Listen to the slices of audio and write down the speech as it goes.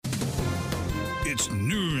It's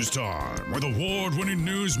news time with award-winning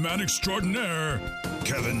newsman extraordinaire,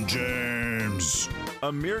 Kevin James.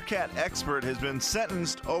 A meerkat expert has been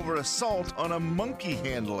sentenced over assault on a monkey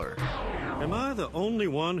handler. Am I the only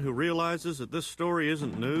one who realizes that this story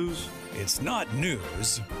isn't news? It's not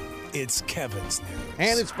news. It's Kevin's news.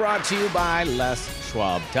 And it's brought to you by Les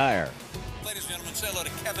Schwab Tire. Ladies and gentlemen, say hello to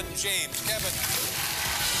Kevin James. Kevin.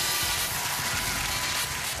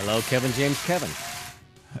 Hello, Kevin James. Kevin.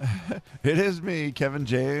 It is me, Kevin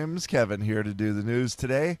James. Kevin here to do the news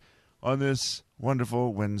today on this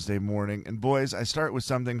wonderful Wednesday morning. And boys, I start with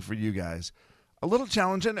something for you guys. A little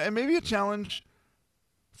challenge, and maybe a challenge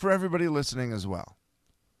for everybody listening as well.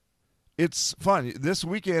 It's fun. This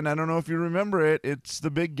weekend, I don't know if you remember it, it's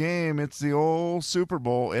the big game. It's the old Super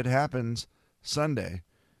Bowl. It happens Sunday.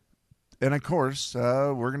 And, of course,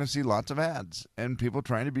 we're going to see lots of ads and people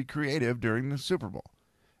trying to be creative during the Super Bowl.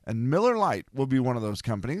 And Miller Lite will be one of those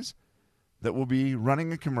companies that will be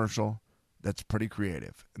running a commercial that's pretty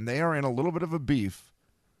creative. And they are in a little bit of a beef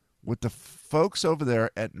with the folks over there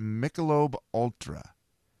at Michelob Ultra.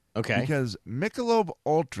 Okay. Because Michelob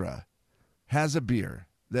Ultra has a beer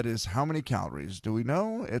that is how many calories? Do we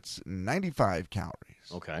know? It's 95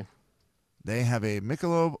 calories. Okay. They have a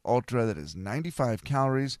Michelob Ultra that is 95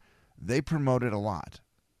 calories. They promote it a lot.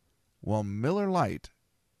 Well, Miller Lite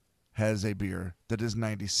has a beer that is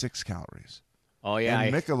 96 calories. Oh, yeah.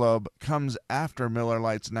 And Michelob comes after Miller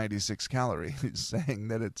Lite's 96 calories, saying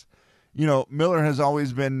that it's, you know, Miller has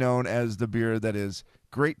always been known as the beer that is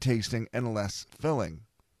great tasting and less filling.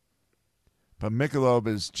 But Michelob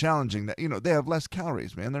is challenging that. You know, they have less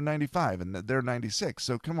calories, man. They're 95 and they're 96.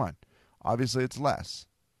 So come on. Obviously, it's less.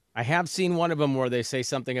 I have seen one of them where they say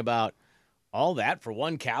something about all that for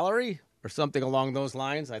 1 calorie or something along those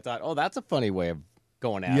lines. I thought, oh, that's a funny way of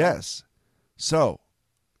going at it. Yes. So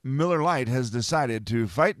Miller Lite has decided to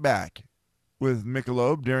fight back with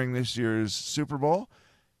Michelob during this year's Super Bowl,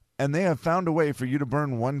 and they have found a way for you to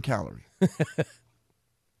burn 1 calorie.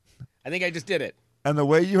 I think I just did it. And the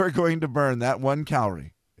way you are going to burn that 1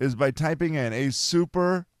 calorie is by typing in a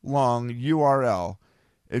super long URL.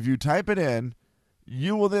 If you type it in,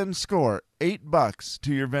 you will then score $8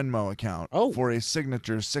 to your Venmo account for a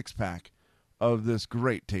signature 6-pack of this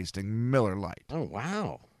great tasting Miller Lite. Oh,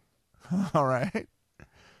 wow. All right.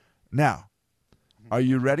 Now, are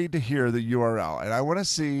you ready to hear the URL? And I want to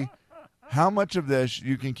see how much of this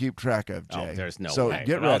you can keep track of, Jay. Oh, there's no so way.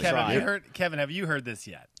 get ready. Kevin, have you heard this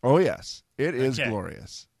yet? Oh, yes. It is Okay.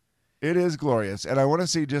 glorious. It is glorious. And I want to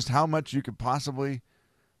see just how much you could possibly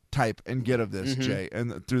type and get of this, Jay,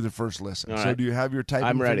 and through the first listen. All so right. do you have your typing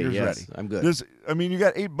I'm ready. fingers Yes, ready? I'm good. This, I mean, you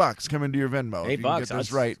got $8 coming to your Venmo. If you can $8. get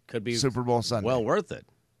this right, Could be Super Bowl Sunday. well worth it.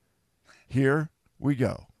 Here we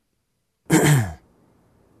go.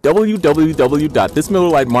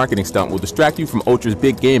 www.thismillerlite marketing stunt will distract you from Ultra's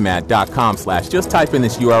BigGameAd.com/ just type in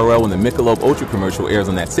this URL when the Michelob Ultra commercial airs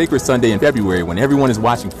on that sacred Sunday in February when everyone is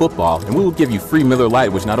watching football, and we will give you free Miller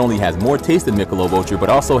Lite, which not only has more taste than Michelob Ultra, but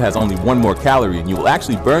also has only 1 more calorie, and you will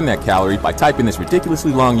actually burn that calorie by typing this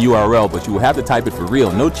ridiculously long URL, but you will have to type it for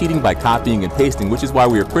real. No cheating by copying and pasting, which is why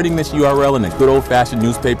we are printing this URL in a good old-fashioned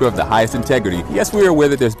newspaper of the highest integrity. Yes, we are aware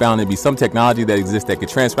that there's bound to be some technology that exists that could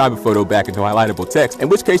transcribe a photo back into highlightable text, in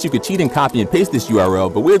which case you could cheat and copy and paste this URL,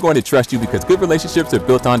 but we're going to trust you because good relationships are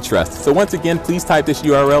built on trust. So once again, please type this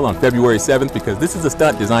URL on February 7th because this is a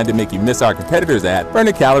stunt designed to make you miss our competitors' ad, burn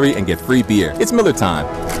a calorie, and get free beer. It's Miller time.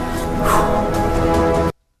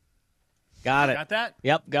 Got it. Got that?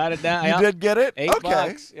 Yep, got it down. You did get it?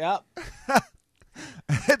 $8. Yep.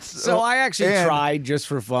 So I actually tried just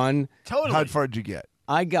for fun. Totally. How far did you get?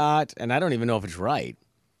 I got, and I don't even know if it's right,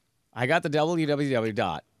 I got the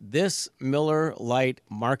www.this Miller Lite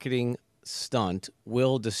marketing stunt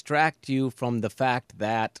will distract you from the fact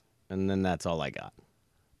that, and then that's all I got.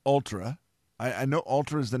 Ultra. I know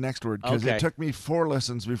ultra is the next word because Okay. it took me 4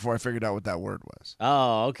 listens before I figured out what that word was.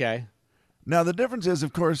 Oh, okay. Now, the difference is,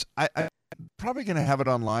 of course, I'm probably going to have it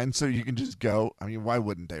online so you can just go. I mean, why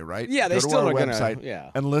wouldn't they, right? Yeah, they go to still our are gonna- website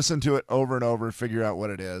yeah. and listen to it over and over, figure out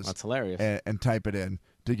what it is. That's hilarious. And type it in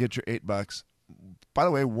to get your $8. By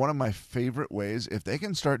the way, one of my favorite ways, if they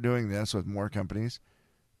can start doing this with more companies,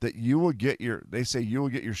 that you will get they say you will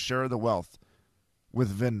get your share of the wealth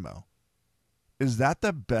with Venmo. Is that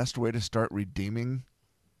the best way to start redeeming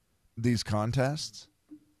these contests?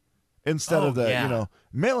 Instead of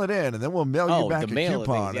mail it in and then we'll mail you back a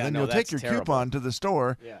coupon and then you'll take your coupon to the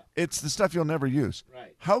store. Yeah. It's the stuff you'll never use.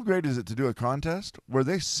 Right. How great is it to do a contest where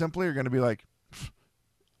they simply are going to be like,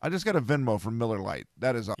 I just got a Venmo from Miller Lite.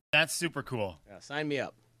 That is That's super cool. Yeah, sign me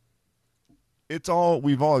up.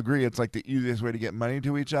 we've all agreed it's like the easiest way to get money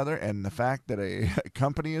to each other, and the fact that a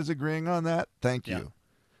company is agreeing on that, thank you.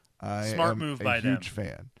 I Smart am move a by them. huge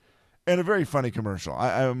fan. And a very funny commercial.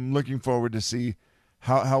 I'm looking forward to see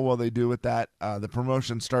how well they do with that. The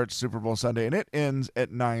promotion starts Super Bowl Sunday, and it ends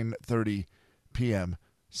at 9:30 p.m.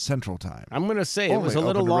 Central Time. I'm going to say Only it was a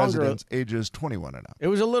little open to longer. residents ages 21 and up. It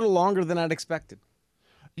was a little longer than I'd expected.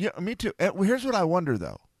 Yeah, me too. Here's what I wonder,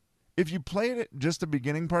 though. If you played it, just the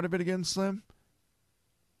beginning part of it again, Slim,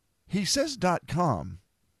 he says .com.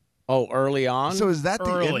 Oh, early on? So is that the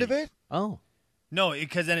end Early. of it? Oh. No,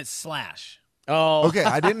 because then it's slash. Oh. Okay,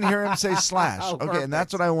 I didn't hear him say slash. Oh, Okay, and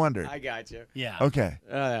that's what I wondered. I got you. Yeah. Okay.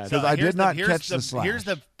 So Because I here's did not here's catch the slash. Here's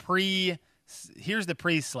the pre-slash.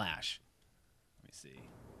 Let me see.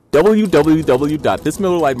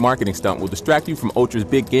 www.thismillerlite will distract you from Ultra's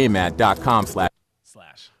big game ad.com/. Slash.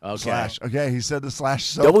 Okay. Slash. Okay, he said the slash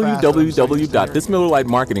so fast. I'm so used to hearing it.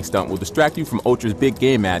 www.thismillerlite will distract you from Ultra's big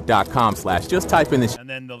game ad.com/. Just type in this. And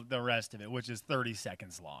then the rest of it, which is 30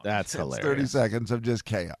 seconds long. That's It's hilarious. 30 seconds of just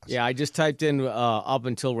chaos. Yeah, I just typed in up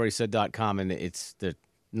until where he said .com, and they're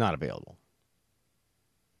not available.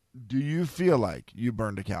 Do you feel like you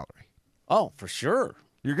burned a calorie? Oh, for sure.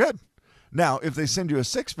 You're good. Now, if they send you a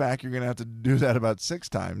six-pack, you're going to have to do that about 6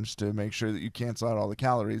 times to make sure that you cancel out all the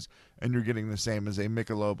calories and you're getting the same as a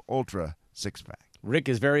Michelob Ultra six-pack. Rick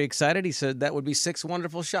is very excited. He said that would be 6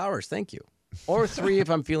 wonderful showers. Thank you. Or 3 if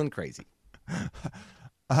I'm feeling crazy.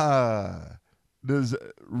 Does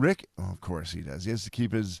Rick? Oh, of course he does. He has to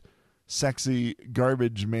keep his sexy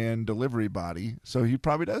garbage man delivery body, so he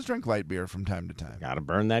probably does drink light beer from time to time. Got to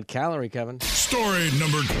burn that calorie, Kevin. Story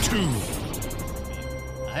number 2.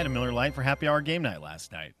 I had a Miller Lite for happy hour game night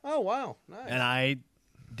last night, Oh, wow. Nice. and I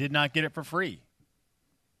did not get it for free.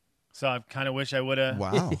 So I kind of wish I would have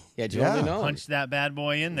Wow. Yeah, you only know. punched that bad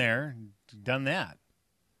boy in there, and done that.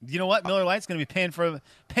 You know what? Miller Lite's going to be paying for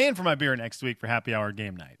my beer next week for happy hour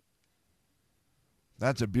game night.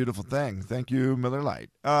 That's a beautiful thing. Thank you, Miller Lite.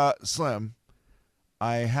 Slim,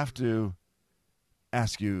 I have to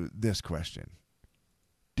ask you this question.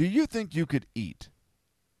 Do you think you could eat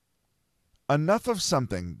enough of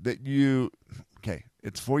something that okay,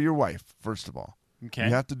 it's for your wife, first of all. Okay.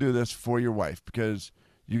 You have to do this for your wife because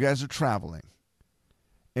you guys are traveling.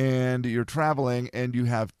 And you're traveling and you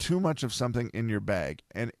have too much of something in your bag.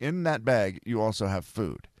 And in that bag, you also have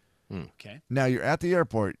food. Okay. Now, you're at the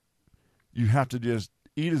airport. You have to just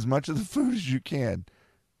eat as much of the food as you can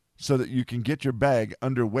so that you can get your bag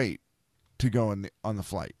underweight to go on the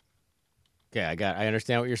flight. Okay, I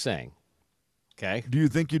understand what you're saying. Okay. Do you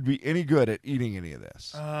think you'd be any good at eating any of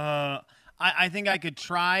this? I think I could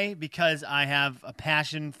try because I have a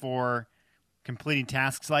passion for completing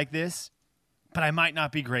tasks like this, but I might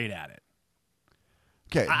not be great at it.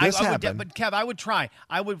 Okay, this happened. But Kev, I would try.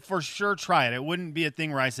 I would for sure try it. It wouldn't be a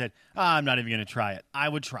thing where I said, I'm not even going to try it. I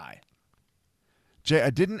would try. Jay, I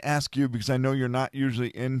didn't ask you because I know you're not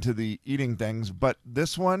usually into the eating things, but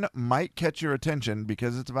this one might catch your attention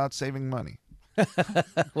because it's about saving money.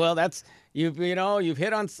 Well, that's you've hit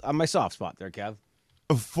on my soft spot there, Kev.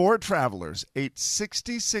 4 travelers ate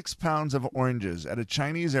 66 pounds of oranges at a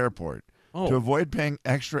Chinese airport to avoid paying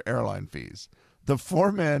extra airline fees. The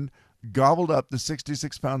 4 men gobbled up the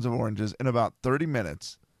 66 pounds of oranges in about 30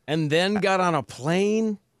 minutes. And then got on a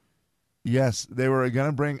plane? Yes, they were going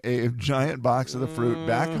to bring a giant box of the fruit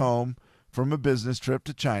back home from a business trip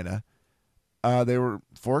to China. They were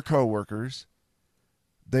 4 coworkers.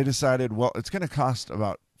 They decided, well, it's going to cost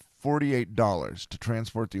about $48 to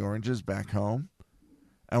transport the oranges back home.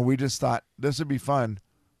 And we just thought, this would be fun.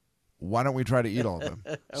 Why don't we try to eat all of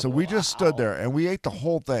them? So we just stood there, and we ate the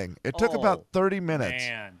whole thing. It took about 30 minutes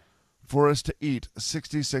for us to eat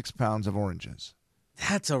 66 pounds of oranges.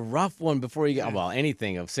 That's a rough one before you get, well,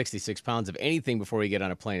 anything of 66 pounds of anything before you get on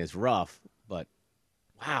a plane is rough, but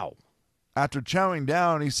wow. After chowing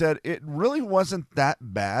down, he said, it really wasn't that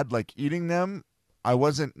bad. Like eating them, I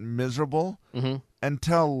wasn't miserable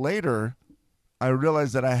until later I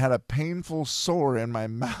realized that I had a painful sore in my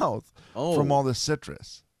mouth from all the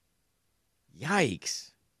citrus. Yikes.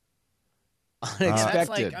 That's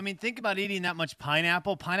Unexpected. think about eating that much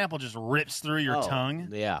pineapple. Pineapple just rips through your tongue.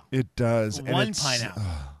 Yeah. It does. And One it's- pineapple.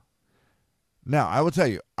 Now, I will tell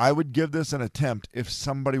you, I would give this an attempt if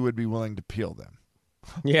somebody would be willing to peel them.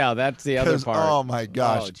 Yeah, that's the other 'Cause, part. oh, my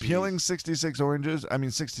gosh. Oh, geez. Peeling 66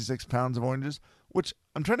 pounds of oranges, which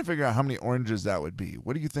I'm trying to figure out how many oranges that would be.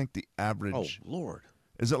 What do you think the Oh, average? Lord.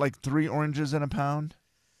 Is it like 3 oranges in a pound?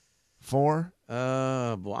 4?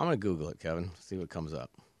 Well, I'm going to Google it, Kevin. See what comes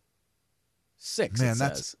up. 6, Man, it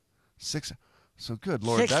that's says. 6. So good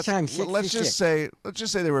Lord. 6 That's, times let's 66.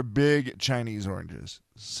 just say they were big Chinese oranges.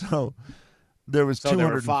 So There was So there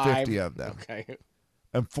were 250 5. of them, Okay.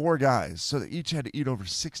 and 4 guys. So they each had to eat over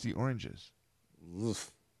 60 oranges.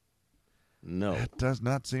 Oof. No. It does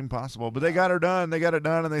not seem possible, but they got her done. They got it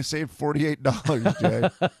done, and they saved $48, Jay.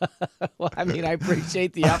 Well, I mean, I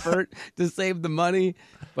appreciate the effort to save the money,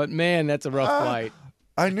 but man, that's a rough flight.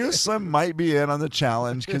 I knew Slim might be in on the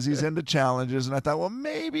challenge because he's into challenges, and I thought, well,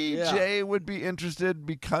 maybe Jay would be interested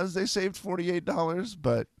because they saved $48,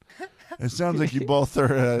 but it sounds like you both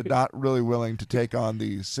are not really willing to take on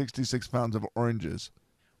the 66 pounds of oranges.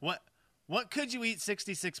 What could you eat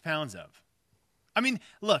 66 pounds of? I mean,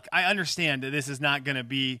 look, I understand that this is not going to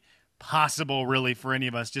be possible really for any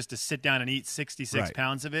of us just to sit down and eat 66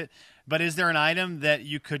 pounds of it, but is there an item that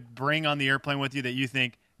you could bring on the airplane with you that you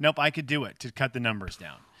think, nope, I could do it to cut the numbers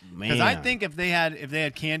down? Because I think if they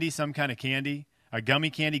had candy, some kind of candy, a gummy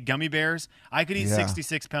candy, gummy bears, I could eat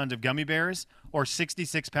 66 pounds of gummy bears or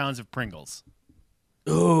 66 pounds of Pringles.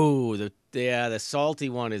 Ooh, the salty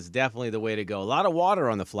one is definitely the way to go. A lot of water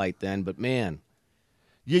on the flight then, but man.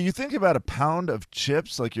 Yeah, you think about a pound of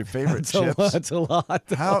chips, like your favorite chips. That's a lot.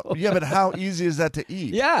 But how easy is that to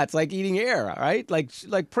eat? Yeah, it's like eating air, right?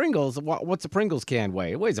 Like Pringles. What's a Pringles can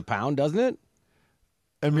weigh? It weighs a pound, doesn't it?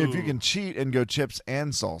 I mean, if you can cheat and go chips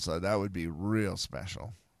and salsa, that would be real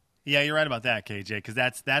special. Yeah, you're right about that, KJ, because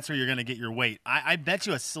that's where you're going to get your weight. I bet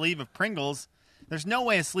you a sleeve of Pringles, there's no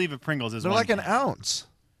way a sleeve of Pringles is They're 1 like an pound. ounce.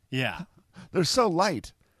 Yeah. They're so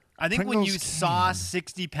light. I think when Pringles you saw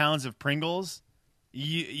 60 pounds of Pringles,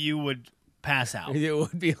 you would pass out. It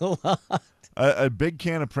would be a lot. A big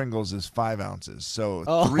can of Pringles is 5 ounces, so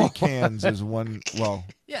 3 cans is one. Well,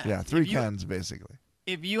 yeah, 3 cans basically.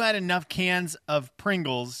 If you had enough cans of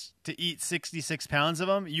Pringles to eat 66 pounds of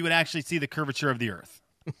them, you would actually see the curvature of the Earth.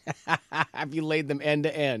 If you laid them end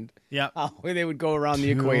to end, Yeah. they would go around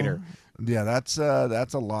the equator. Yeah, that's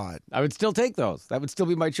a lot. I would still take those. That would still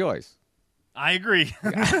be my choice. I agree.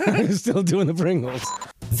 I'm still doing the Pringles.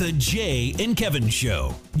 The Jay and Kevin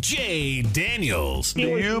Show. Jay Daniels. Do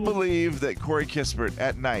you believe that Corey Kispert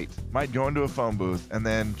at night might go into a phone booth and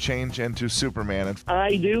then change into Superman? And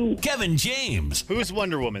I do. Kevin James. Who's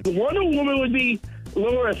Wonder Woman? Wonder Woman would be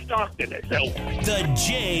Laura Stockton herself. The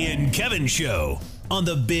Jay and Kevin Show on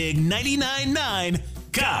the Big 99.9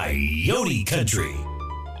 Coyote Country.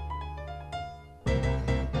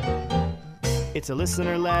 It's a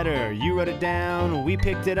listener letter, you wrote it down, we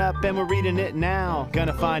picked it up and we're reading it now.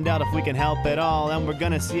 Gonna find out if we can help at all, and we're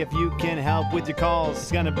gonna see if you can help with your calls.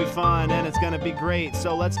 It's gonna be fun and it's gonna be great,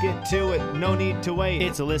 so let's get to it, no need to wait.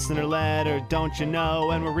 It's a listener letter, don't you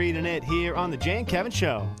know, and we're reading it here on the Jay and Kevin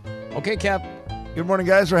Show. Okay, Kev. Good morning,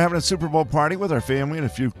 guys. We're having a Super Bowl party with our family and a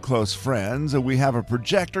few close friends. We have a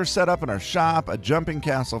projector set up in our shop, a jumping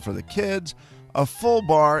castle for the kids, a full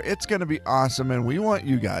bar. It's going to be awesome, and we want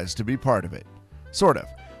you guys to be part of it. Sort of.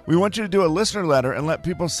 We want you to do a listener letter and let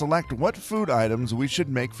people select what food items we should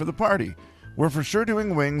make for the party. We're for sure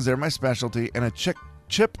doing wings, they're my specialty, and a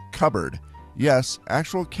chip cupboard. Yes,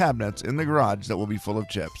 actual cabinets in the garage that will be full of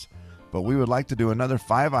chips. But we would like to do another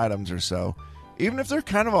 5 items or so. Even if they're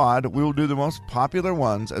kind of odd, we will do the most popular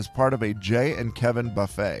ones as part of a Jay and Kevin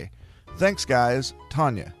buffet. Thanks, guys.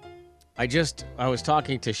 Tanya. I was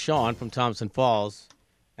talking to Sean from Thompson Falls,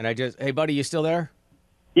 and hey, buddy, you still there?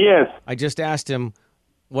 Yes. I just asked him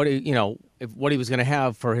what he was going to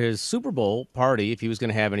have for his Super Bowl party, if he was going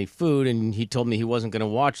to have any food, and he told me he wasn't going to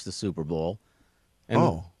watch the Super Bowl.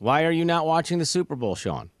 And why are you not watching the Super Bowl,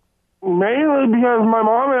 Sean? Mainly because my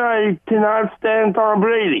mom and I cannot stand Tom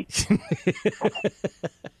Brady.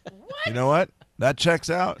 You know what? That checks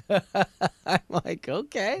out. I'm like,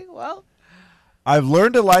 okay, well. I've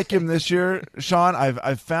learned to like him this year, Sean.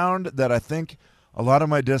 I've found that I think a lot of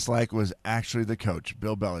my dislike was actually the coach,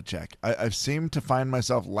 Bill Belichick. I've seemed to find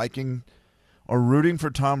myself liking or rooting for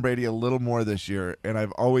Tom Brady a little more this year, and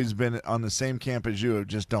I've always been on the same camp as you,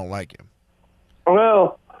 just don't like him.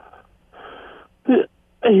 Well,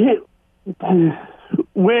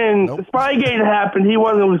 when Spygate happened, he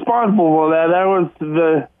wasn't responsible for that. That was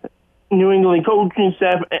the New England coaching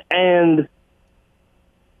staff and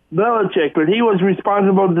Belichick, but he was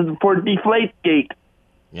responsible for Deflategate.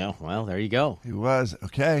 Yeah, well, there you go. He was.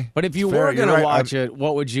 Okay. But if you were going to watch it,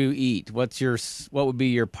 what would you eat? What would be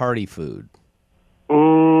your party food?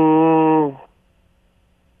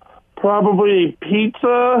 Probably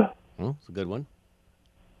pizza. Oh, it's a good one.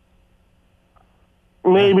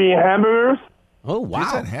 Maybe hamburgers. Oh, wow.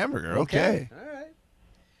 Pizza and hamburger. Okay.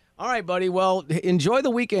 All right, buddy. Well, enjoy the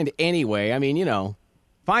weekend anyway. I mean,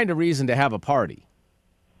 find a reason to have a party.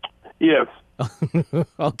 Yes.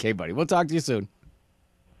 Okay, buddy. We'll talk to you soon.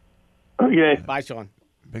 Okay. Bye, Sean.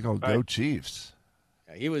 Big old Go Chiefs.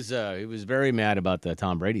 He was very mad about the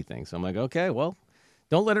Tom Brady thing. So I'm like, okay, well,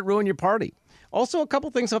 don't let it ruin your party. Also, a couple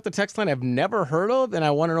things off the text line I've never heard of, and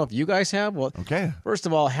I want to know if you guys have. Well, Okay. first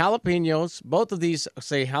of all, jalapenos. Both of these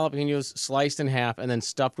say jalapenos sliced in half and then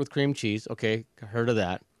stuffed with cream cheese. Okay, heard of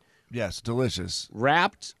that. Yes, delicious.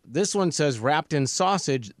 Wrapped. This one says wrapped in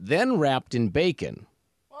sausage, then wrapped in bacon.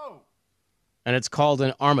 Whoa. And it's called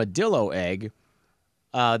an armadillo egg.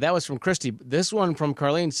 That was from Christy. This one from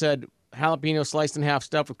Carlene said jalapeno sliced in half,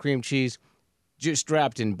 stuffed with cream cheese, just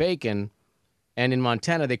wrapped in bacon. And in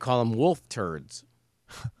Montana, they call them wolf turds.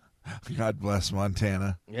 God bless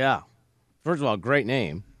Montana. Yeah. First of all, great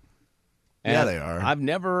name. Yeah, And they are. I've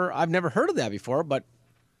never heard of that before, but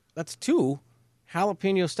that's two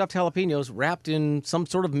stuffed jalapenos wrapped in some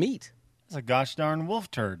sort of meat. It's a gosh darn wolf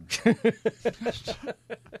turd.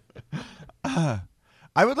 I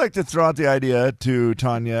would like to throw out the idea to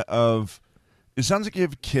Tanya of, it sounds like you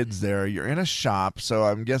have kids there. You're in a shop, so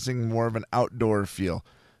I'm guessing more of an outdoor feel.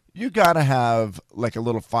 You got to have like a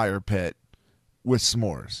little fire pit with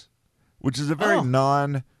s'mores, which is a very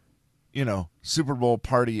Super Bowl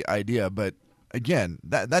party idea. But again,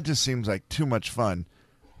 that just seems like too much fun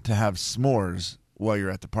to have s'mores while you're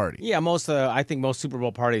at the party. Yeah, I think most Super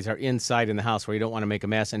Bowl parties are inside in the house where you don't want to make a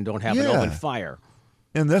mess and don't have an open fire.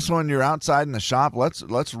 In this one, you're outside in the shop.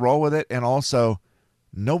 Let's roll with it. And also,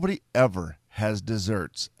 nobody ever has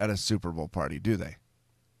desserts at a Super Bowl party, do they?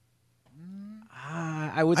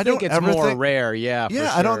 I would think it's more rare, yeah. Yeah, for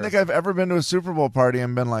sure. I don't think I've ever been to a Super Bowl party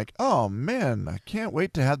and been like, oh, man, I can't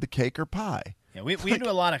wait to have the cake or pie. Yeah, we do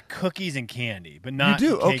a lot of cookies and candy, but not You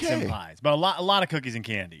do? cakes Okay. and pies. But a lot of cookies and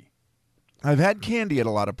candy. I've had candy at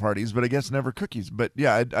a lot of parties, but I guess never cookies. But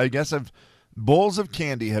yeah, I guess bowls of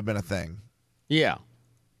candy have been a thing. Yeah.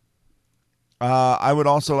 I would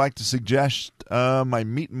also like to suggest my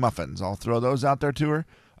meat muffins. I'll throw those out there to her.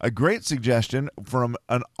 A great suggestion from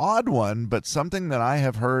an odd one, but something that I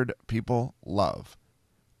have heard people love.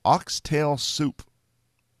 Oxtail soup.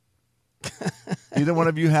 Either one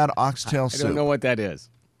of you had oxtail soup? I don't know what that is.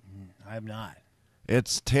 I have not.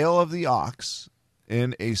 It's tail of the ox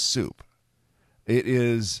in a soup. It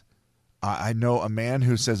is, I know a man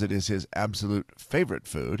who says it is his absolute favorite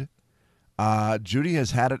food. Judy has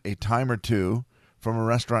had it a time or two from a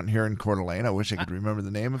restaurant here in Coeur d'Alene. I wish I could remember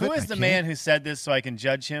the name of it. Who is the man who said this so I can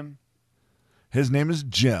judge him? His name is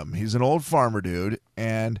Jim. He's an old farmer dude,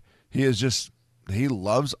 and he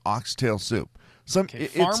loves oxtail soup.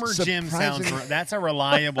 Farmer Jim sounds, that's a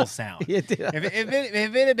reliable sound. If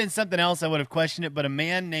it had been something else, I would have questioned it, but a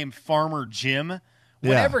man named Farmer Jim,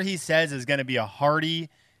 whatever he says is going to be a hearty,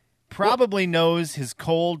 probably knows his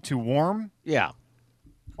cold to warm. Yeah.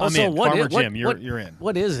 Also, Farmer Jim, you're in.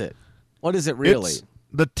 What is it? What is it really? It's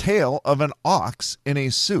the tail of an ox in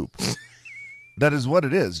a soup. That is what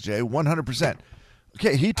it is, Jay, 100%.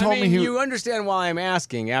 Okay, he told me you understand why I'm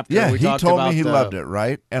asking after we he talked told about me he loved it,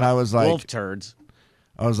 right? And I was like, wolf turds.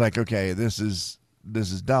 I was like, okay, this is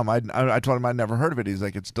dumb. I told him I'd never heard of it. He's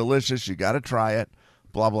like, it's delicious. You got to try it.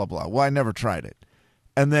 Blah blah blah. Well, I never tried it.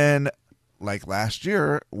 And then, like last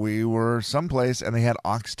year, we were someplace and they had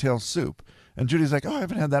oxtail soup. And Judy's like, oh, I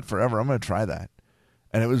haven't had that forever. I'm going to try that.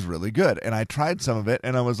 And it was really good. And I tried some of it,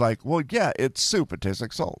 and I was like, well, yeah, it's soup. It tastes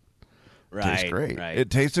like salt. It tastes great. Right. It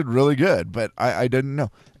tasted really good, but I didn't know.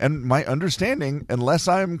 And my understanding, unless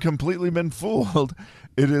I'm completely been fooled,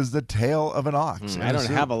 it is the tail of an ox. I don't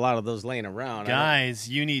have a lot of those laying around. Guys,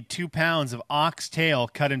 you need 2 pounds of ox tail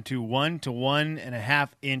cut into 1 to 1.5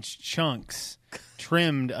 inch chunks,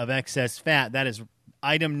 trimmed of excess fat. That is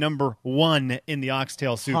item number 1 in the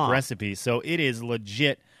oxtail soup recipe. So it is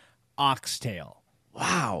legit oxtail.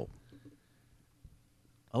 Wow.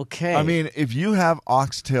 Okay. I mean, if you have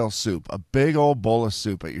oxtail soup, a big old bowl of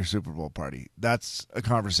soup at your Super Bowl party, that's a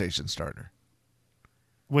conversation starter.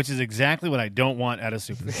 Which is exactly what I don't want at a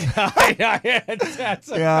Super Bowl.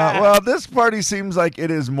 Well, this party seems like it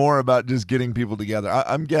is more about just getting people together.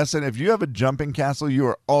 I'm guessing if you have a jumping castle, you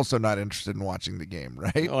are also not interested in watching the game,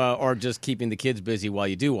 right? Or just keeping the kids busy while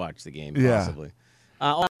you do watch the game, possibly.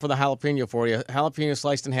 For the jalapeno for you. Jalapeno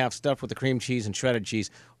sliced in half, stuffed with the cream cheese and shredded cheese,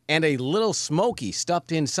 and a little smoky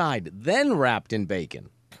stuffed inside, then wrapped in bacon.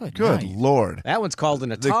 Good Lord. That one's called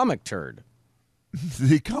an atomic turd.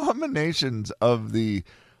 The combinations of the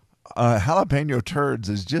jalapeno turds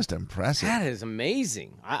is just impressive. That is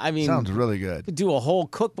amazing. I mean, sounds really good. Could do a whole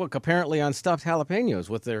cookbook apparently on stuffed jalapenos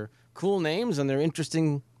with their cool names and their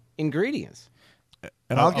interesting ingredients.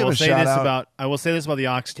 And I'll give a shout out. I will say this about the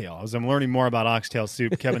oxtail. As I'm learning more about oxtail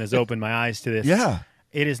soup, Kevin has opened my eyes to this. Yeah.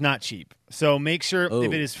 It is not cheap. So make sure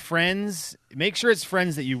if it is friends, make sure it's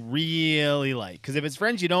friends that you really like. Because if it's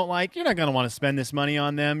friends you don't like, you're not going to want to spend this money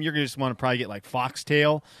on them. You're going to just want to probably get like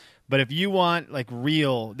Foxtail. But if you want like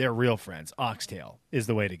they're real friends, Oxtail is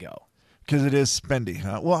the way to go. Because it is spendy,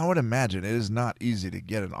 huh? Well, I would imagine it is not easy to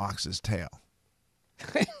get an ox's tail.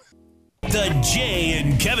 The Jay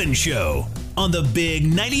and Kevin Show on the Big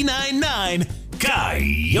 99.9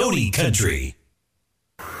 Coyote Country.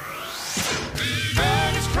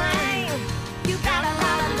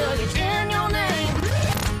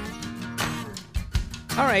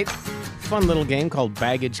 All right, fun little game called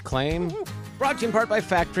Baggage Claim. Brought to you in part by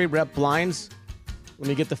Factory Rep Blinds. When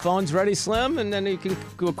you get the phones ready, Slim, and then you can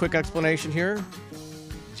do a quick explanation here.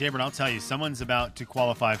 Jaybird, I'll tell you, someone's about to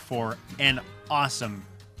qualify for an awesome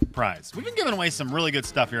prize. We've been giving away some really good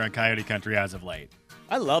stuff here on Coyote Country as of late.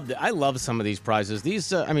 I love some of these prizes. These,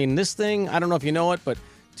 this thing, I don't know if you know it, but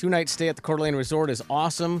 2-night stay at the Coeur d'Alene Resort is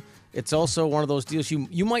awesome. It's also one of those deals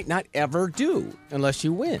you might not ever do unless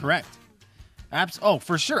you win. Correct. Oh,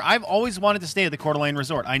 for sure. I've always wanted to stay at the Coeur d'Alene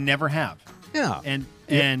Resort. I never have. Yeah.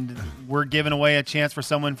 And we're giving away a chance for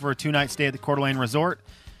someone for a 2-night stay at the Coeur d'Alene Resort,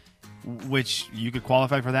 which you could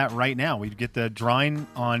qualify for that right now. We get the drawing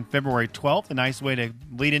on February 12th, a nice way to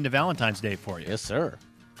lead into Valentine's Day for you. Yes, sir.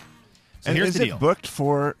 So and here's is the deal. It booked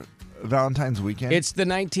for Valentine's weekend? It's the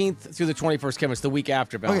 19th through the 21st, Kevin. It's the week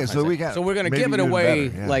after Valentine's so the Day. weekend. So we're going to Maybe give it even away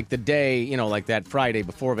better, yeah. like the day, like that Friday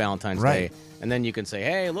before Valentine's Right. Day. And then you can say,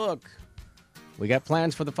 hey, look, we got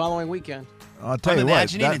plans for the following weekend. I'll tell I'm you what,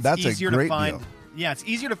 imagining that's it's easier a great to find. deal. Yeah, it's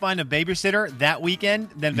easier to find a babysitter that weekend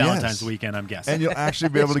than Valentine's weekend, I'm guessing. And you'll actually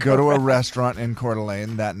be able to go to a restaurant in Coeur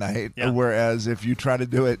d'Alene that night. Yeah. Whereas if you try to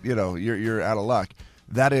do it, you're out of luck.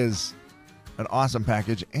 That is an awesome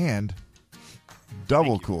package and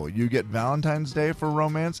double cool. You get Valentine's Day for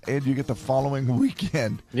romance, and you get the following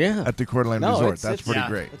weekend at the Coeur d'Alene Resort. That's pretty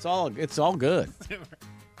great. It's all good.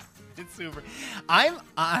 It's super.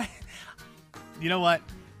 You know what?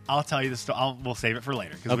 I'll tell you the story. We'll save it for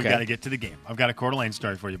later because we've got to get to the game. I've got a Coeur d'Alene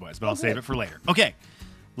story for you boys, but I'll save it for later. Okay,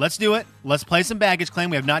 let's do it. Let's play some baggage claim.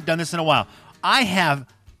 We have not done this in a while. I have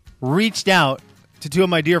reached out to two of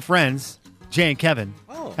my dear friends, Jay and Kevin,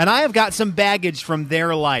 and I have got some baggage from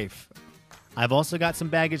their life. I've also got some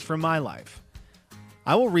baggage from my life.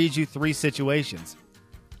 I will read you 3 situations.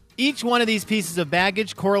 Each one of these pieces of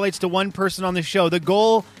baggage correlates to one person on the show. The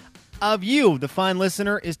goal of you, the fine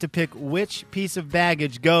listener, is to pick which piece of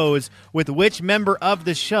baggage goes with which member of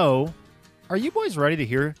the show. Are you boys ready to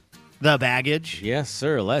hear the baggage? Yes,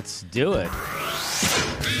 sir. Let's do it.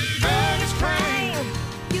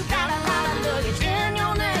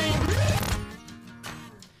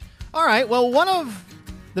 All right, well, one of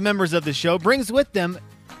the members of the show brings with them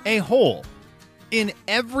a hole in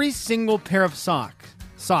every single pair of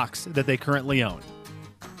socks that they currently own.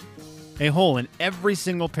 A hole in every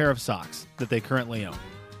single pair of socks that they currently own.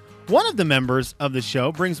 One of the members of the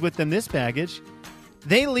show brings with them this baggage.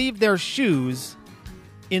 They leave their shoes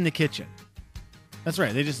in the kitchen. That's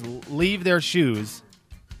right. They just leave their shoes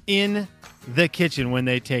in the kitchen when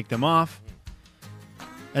they take them off.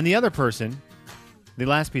 And the other person, the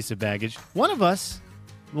last piece of baggage, one of us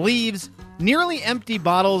leaves nearly empty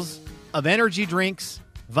bottles of energy drinks,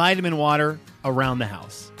 vitamin water around the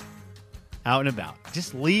house. Out and about.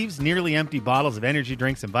 Just leaves nearly empty bottles of energy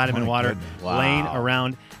drinks and vitamin water laying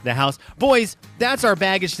around the house. Boys, that's our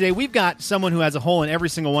baggage today. We've got someone who has a hole in every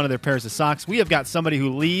single one of their pairs of socks. We have got somebody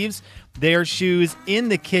who leaves their shoes in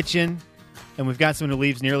the kitchen. And we've got someone who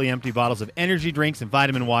leaves nearly empty bottles of energy drinks and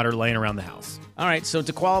vitamin water laying around the house. All right, so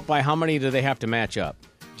to qualify, how many do they have to match up?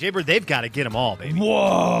 Jaybird, they've got to get them all, baby.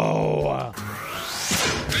 Whoa!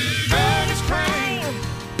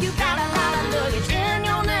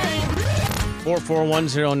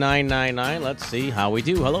 4410999. Let's see how we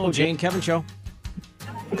do. Hello, Jay and Kevin Show.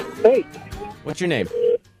 Hey. What's your name?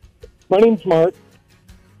 My name's Mark.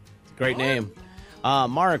 Great name.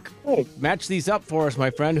 Mark, match these up for us,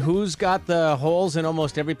 my friend. Who's got the holes in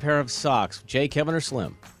almost every pair of socks? Jay, Kevin, or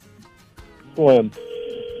Slim? Slim.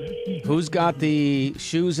 Who's got the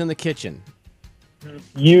shoes in the kitchen?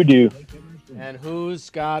 You do. And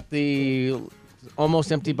who's got the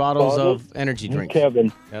almost empty bottles of energy drinks?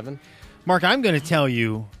 Kevin. Kevin? Mark, I'm going to tell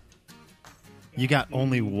you, you got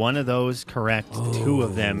only one of those correct, 2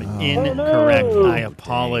 of them incorrect. no. I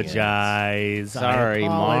apologize. Sorry,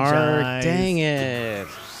 Mark. Dang it.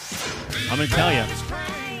 I'm going to tell you.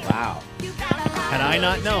 Wow. Had I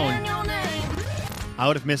not known, I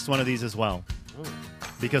would have missed one of these as well.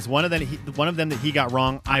 Because one of them that he got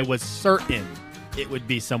wrong, I was certain it would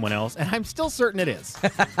be someone else, and I'm still certain it is.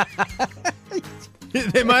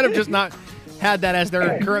 They might have just not had that as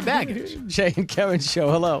their current baggage. Jay and Kevin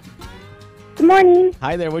show. Hello. Good morning,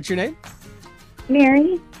 Hi there. What's your name?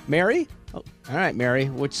 Mary. Mary? Oh, all right, Mary.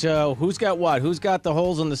 Who's got what? Who's got the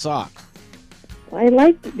holes in the socks? I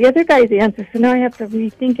liked the other guy's answer, so now I have to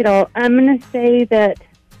rethink it all. I'm going to say that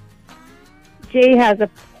Jay has a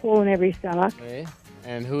hole in every sock. Okay.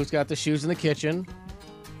 And who's got the shoes in the kitchen?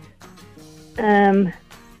 Slim.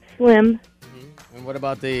 And what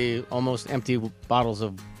about the almost empty bottles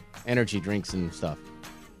of energy drinks and stuff?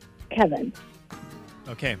 Kevin.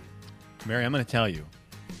 Okay, Mary, I'm going to tell you.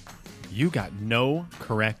 You got no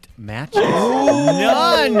correct matches.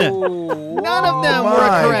 None. None of them were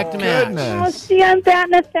a correct match. Oh, see, I'm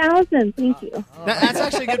batting 1,000. Thank you. That's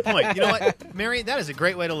actually a good point. You know what, Mary? That is a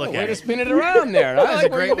great way to look at it. Way to spin it around there. That is a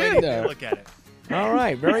great way to look at it. All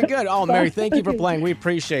right, very good. Oh, Mary, thank you for playing. We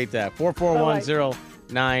appreciate that.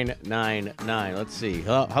 4410999. Let's see.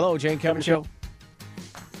 Hello, Jane Kevin Show.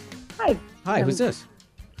 Hi. Hi, who's this?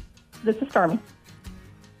 This is Stormy.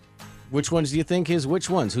 Which ones do you think is which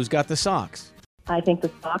ones? Who's got the socks? I think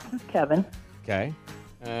the socks is Kevin. Okay.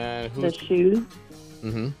 And The who's shoes.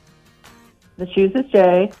 Mm-hmm. The shoes is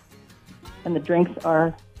Jay. And the drinks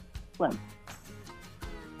are Slim.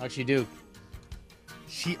 How'd she do?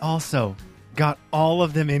 She also got all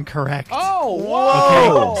of them incorrect. Oh,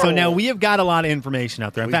 whoa! Okay, so now we have got a lot of information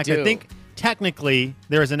out there. In We fact, I do. think technically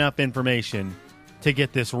there is enough information to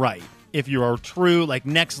get this right. If you're a true,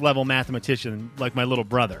 next level mathematician, like my little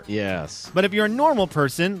brother. Yes. But if you're a normal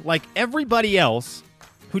person, like everybody else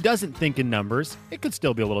who doesn't think in numbers, it could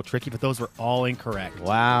still be a little tricky, but those were all incorrect.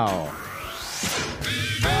 Wow.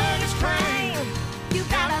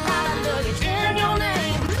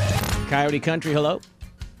 Coyote Country, hello.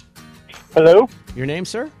 Hello? Your name,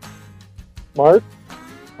 sir? Mark?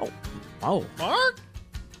 Oh. Mark?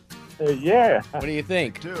 Yeah. What do you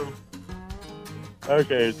think?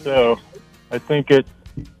 Okay, so I think it's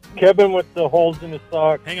Kevin with the holes in his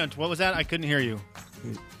socks. Hang on, what was that? I couldn't hear you.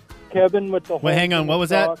 Kevin with the holes Wait, hang on. in What his was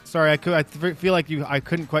socks. that? Sorry, I feel like I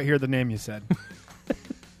couldn't quite hear the name you said.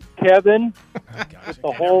 Kevin with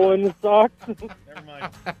the hole in the socks. Never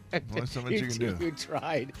mind. Well, so much you can do. You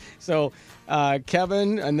tried. So,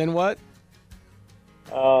 Kevin, and then what?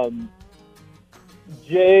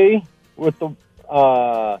 Jay with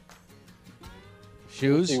the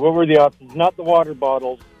Shoes. see, what were the options? Not the water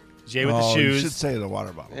bottles. Jay with the You shoes. should say the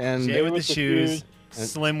water bottle. And Jay with the with the shoes.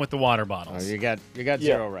 shoes. Slim with the water bottles. you got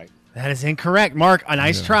zero right. That is incorrect, Mark. A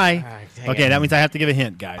nice try. right, dang Okay, it. that means I have to give a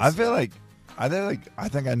hint, guys. I feel like I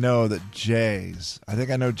think I know that Jay's. I think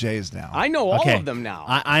I know Jay's now. I know all Okay. of them now.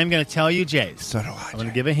 I'm going to tell you Jay's. So do I. I'm going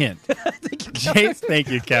to give a hint. Jay's. Thank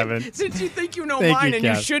you, Kevin. Since you think you know Thank mine you, and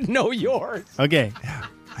you Kev. should know yours. Okay.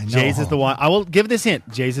 I know. Jay's is the water. I will give this hint.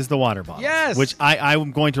 Jay's is the water bottle. Yes. Which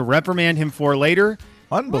I'm going to reprimand him for later.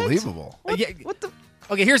 Unbelievable. What the?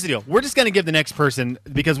 Okay, here's the deal. We're just going to give the next person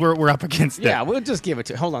because we're up against it. Yeah, we'll just give it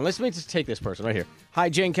to. Hold on. Let me just take this person right here. Hi,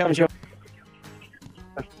 Jane Kevin Show.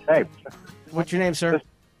 Hey, What's your name, sir?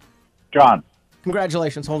 John.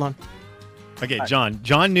 Congratulations. Hold on. Okay, John.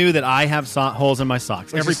 John knew that I have holes in my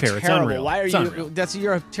socks. Every This is pair. It's terrible. unreal. Why are It's you? unreal.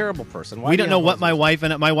 You're a terrible person. Why We do don't you know have what holes my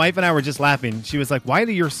in- wife and I were just laughing. She was like, "Why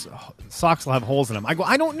do your socks have holes in them?" I go,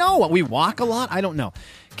 "I don't know. We walk a lot. I don't know."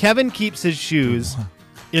 Kevin keeps his shoes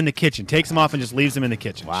in the kitchen, takes them off, and just leaves them in the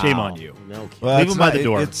kitchen. Wow. Shame on you. No kidding. Well, Leave it's them by not- the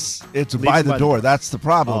door. It's Leave by them the by the door. door. That's the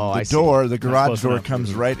problem. Oh, I the see. door, the Not garage close door enough.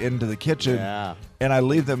 comes right into the kitchen, Yeah. and I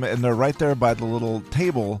leave them, and they're right there by the little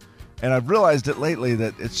table. And I've realized it lately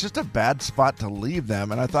that it's just a bad spot to leave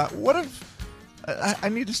them. And I thought, what if I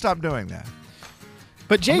need to stop doing that?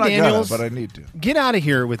 But Jay I'm not Daniels, gonna, but I need to. get out of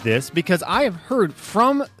here with this because I have heard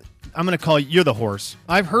from. I'm going to call you're the horse.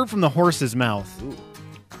 I've heard from the horse's mouth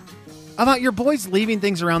about your boys leaving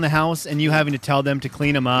things around the house and you having to tell them to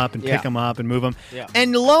clean them up and Yeah. pick them up and move them. Yeah.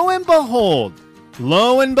 And lo and behold,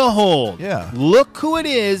 Yeah. look who it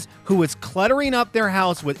is who is cluttering up their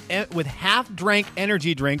house with half-drank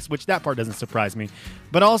energy drinks, which that part doesn't surprise me,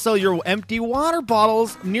 but also your nearly empty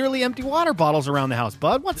water bottles around the house.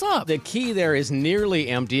 Bud, what's up? The key there is nearly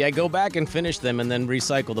empty. I go back and finish them and then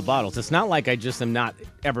recycle the bottles. It's not like I just am not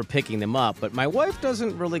ever picking them up, but my wife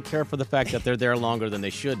doesn't really care for the fact that they're there longer than they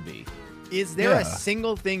should be. Is there a Yeah.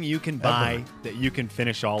 single thing you can buy that you can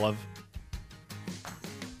finish all of?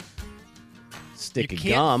 Stick you of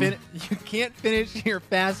can't gum. you can't finish your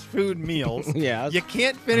fast food meals. Yes. You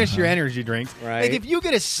can't finish your energy drinks. Right. Like if you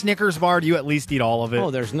get a Snickers bar, do you at least eat all of it?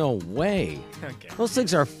 Oh, there's no way. Okay. Those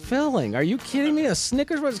things are filling. Are you kidding me? A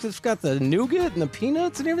Snickers bar, it's got the nougat and the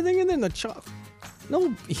peanuts and everything in there and the chocolate.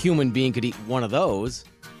 No human being could eat one of those.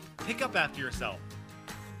 Pick up after yourself.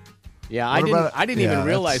 Yeah, What I didn't about- even yeah,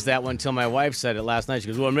 realize that one until my wife said it last night. She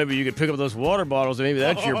goes, "Well, maybe you could pick up those water bottles, and maybe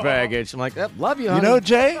that's your baggage." I'm like, "Love you, honey." You know,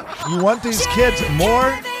 Jay, you want these kids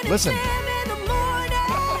more? Listen.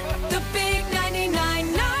 The big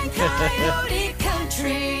 99.9 Coyote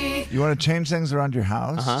Country. You want to change things around your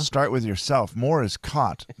house? Start with yourself. More is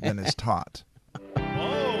caught than is taught.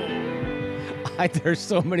 There's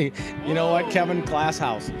so many. You know what, Kevin? Glass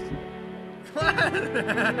houses.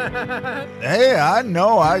 Hey, I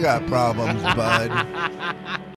know I got problems, bud.